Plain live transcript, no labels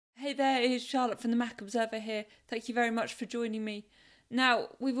it is Charlotte from the Mac Observer here. Thank you very much for joining me. Now,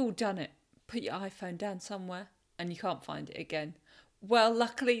 we've all done it. Put your iPhone down somewhere and you can't find it again. Well,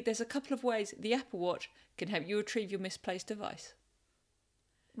 luckily, there's a couple of ways the Apple Watch can help you retrieve your misplaced device.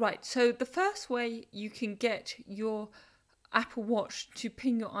 Right, so the first way you can get your Apple Watch to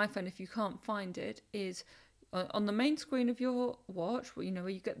ping your iPhone if you can't find it is on the main screen of your watch, where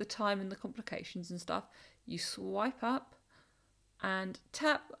you get the time and the complications and stuff. You swipe up and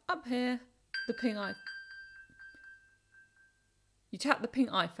tap up here the ping iPhone. You tap the ping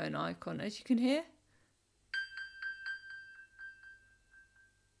iPhone icon, as you can hear.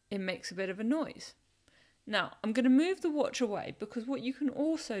 It makes a bit of a noise. Now, I'm going to move the watch away because what you can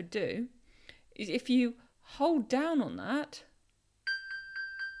also do is if you hold down on that,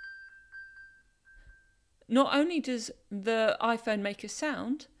 not only does the iPhone make a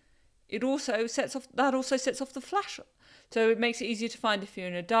sound, it also sets off the flash. So it makes it easier to find if you're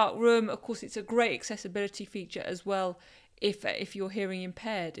in a dark room. Of course, it's a great accessibility feature as well if you're hearing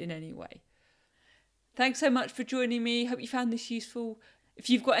impaired in any way. Thanks so much for joining me. Hope you found this useful. If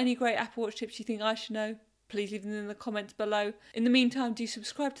you've got any great Apple Watch tips you think I should know, please leave them in the comments below. In the meantime, do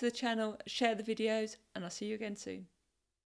subscribe to the channel, share the videos, and I'll see you again soon.